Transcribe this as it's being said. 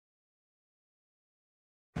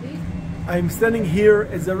I'm standing here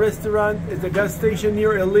at the restaurant at the gas station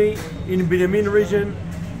near Eli in Binyamin region.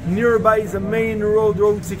 Nearby is the main road,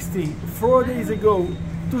 Road 60. 4 days ago,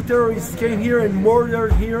 2 terrorists came here and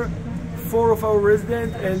murdered here 4 of our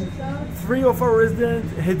residents, and 3 of our residents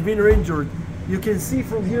had been injured. You can see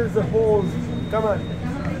from here the holes. Come on.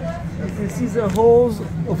 You can see the holes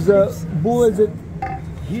of the bullets that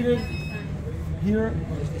hit it here.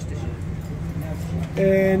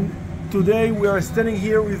 And today we are standing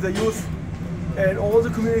here with the youth, and all the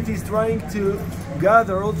community is trying to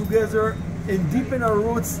gather all together and deepen our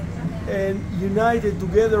roots and united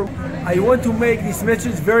together. I want to make this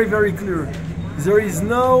message very, very clear. There is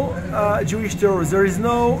no Jewish terror, there is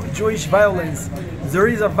no Jewish violence. There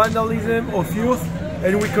is a vandalism of youth,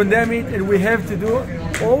 and we condemn it, and we have to do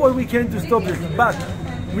all what we can to stop it. But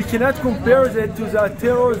we cannot compare that to the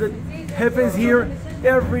terror that happens here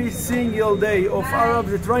every single day of Arabs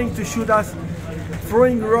that are trying to shoot us,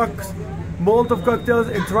 throwing rocks, Molotov cocktails,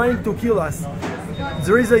 and trying to kill us.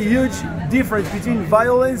 There is a huge difference between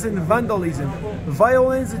violence and vandalism.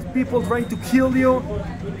 Violence is people trying to kill you,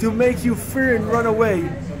 to make you fear and run away.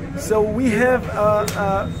 So we have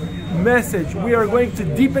a message. We are going to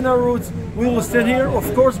deepen our roots. We will stand here.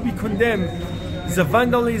 Of course, we condemn the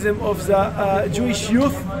vandalism of the Jewish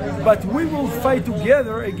youth, but we will fight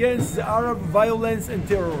together against the Arab violence and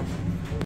terror.